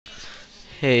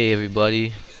Hey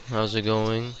everybody, how's it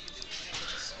going?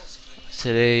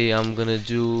 Today I'm gonna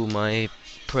do my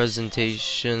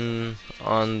presentation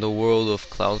on the world of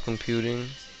cloud computing.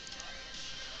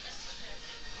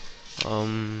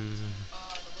 Um,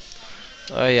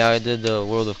 oh yeah, I did the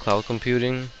world of cloud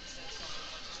computing,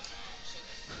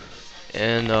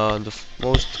 and the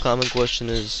most common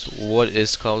question is, what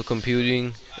is cloud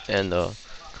computing? And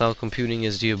cloud computing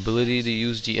is the ability to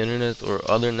use the internet or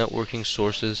other networking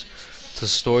sources to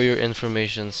store your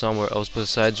information somewhere else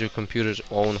besides your computer's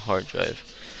own hard drive.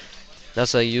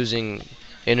 That's like using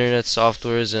internet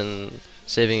softwares and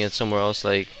saving it somewhere else,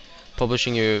 like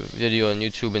publishing your video on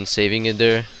YouTube and saving it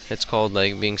there. It's called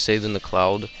like being saved in the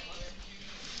cloud.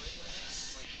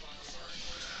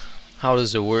 How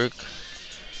does it work?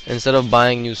 Instead of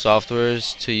buying new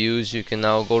softwares to use, you can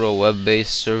now go to a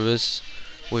web-based service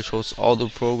which hosts all the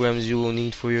programs you will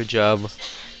need for your job.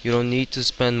 You don't need to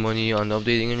spend money on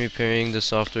updating and repairing the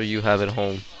software you have at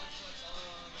home.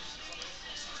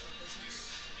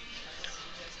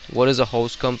 What is a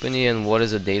host company and what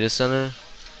is a data center?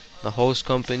 The host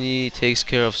company takes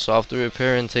care of software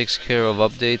repair and takes care of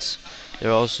updates.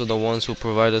 They're also the ones who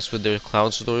provide us with their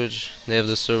cloud storage. They have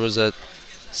the servers that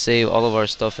save all of our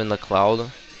stuff in the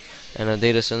cloud. And a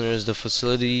data center is the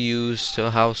facility used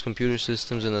to house computer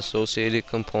systems and associated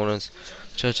components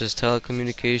such as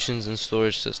telecommunications and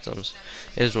storage systems.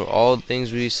 It is where all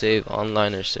things we save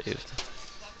online are saved.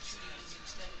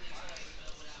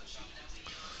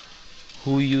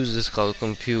 Who uses cloud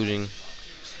computing?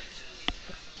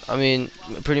 I mean,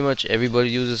 pretty much everybody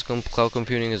uses cloud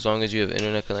computing as long as you have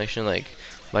internet connection, like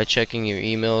by checking your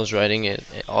emails, writing it,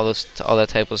 all that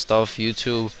type of stuff.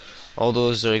 YouTube, all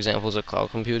those are examples of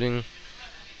cloud computing.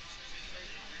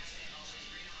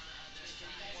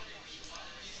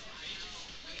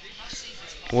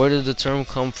 Where did the term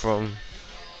come from?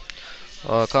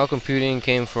 Cloud computing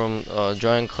came from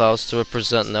drawing clouds to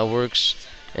represent networks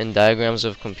and diagrams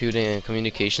of computing and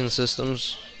communication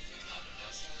systems.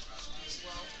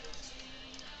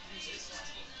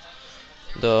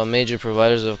 The major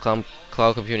providers of cloud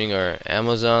computing are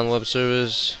Amazon Web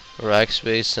Service,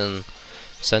 Rackspace, and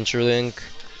CenturyLink.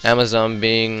 Amazon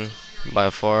being by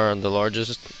far the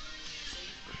largest.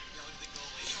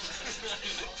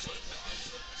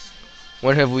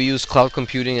 When have we used cloud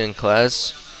computing in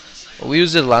class? We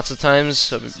used it lots of times.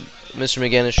 Mr.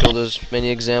 McGann showed us many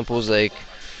examples like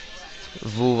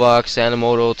Vuvox,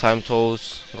 Animoto,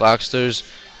 TimeToast, Glocksters,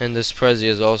 and this Prezi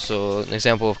is also an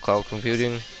example of cloud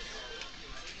computing.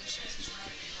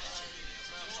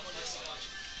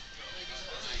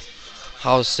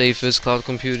 How safe is cloud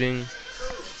computing?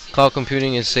 Cloud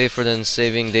computing is safer than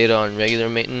saving data on regular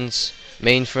maintenance,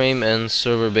 mainframe, and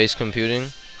server-based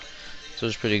computing, so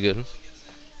it's pretty good.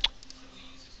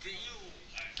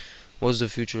 What's the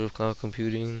future of cloud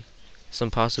computing?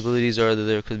 Some possibilities are that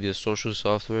there could be a social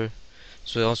software,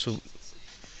 so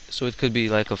it could be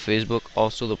like a Facebook.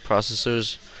 Also, the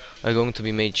processors are going to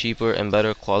be made cheaper and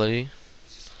better quality.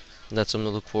 That's something to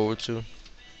look forward to.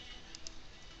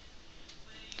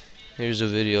 Here's a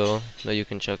video that you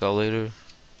can check out later.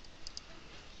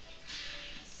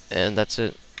 And that's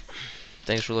it.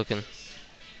 Thanks for looking.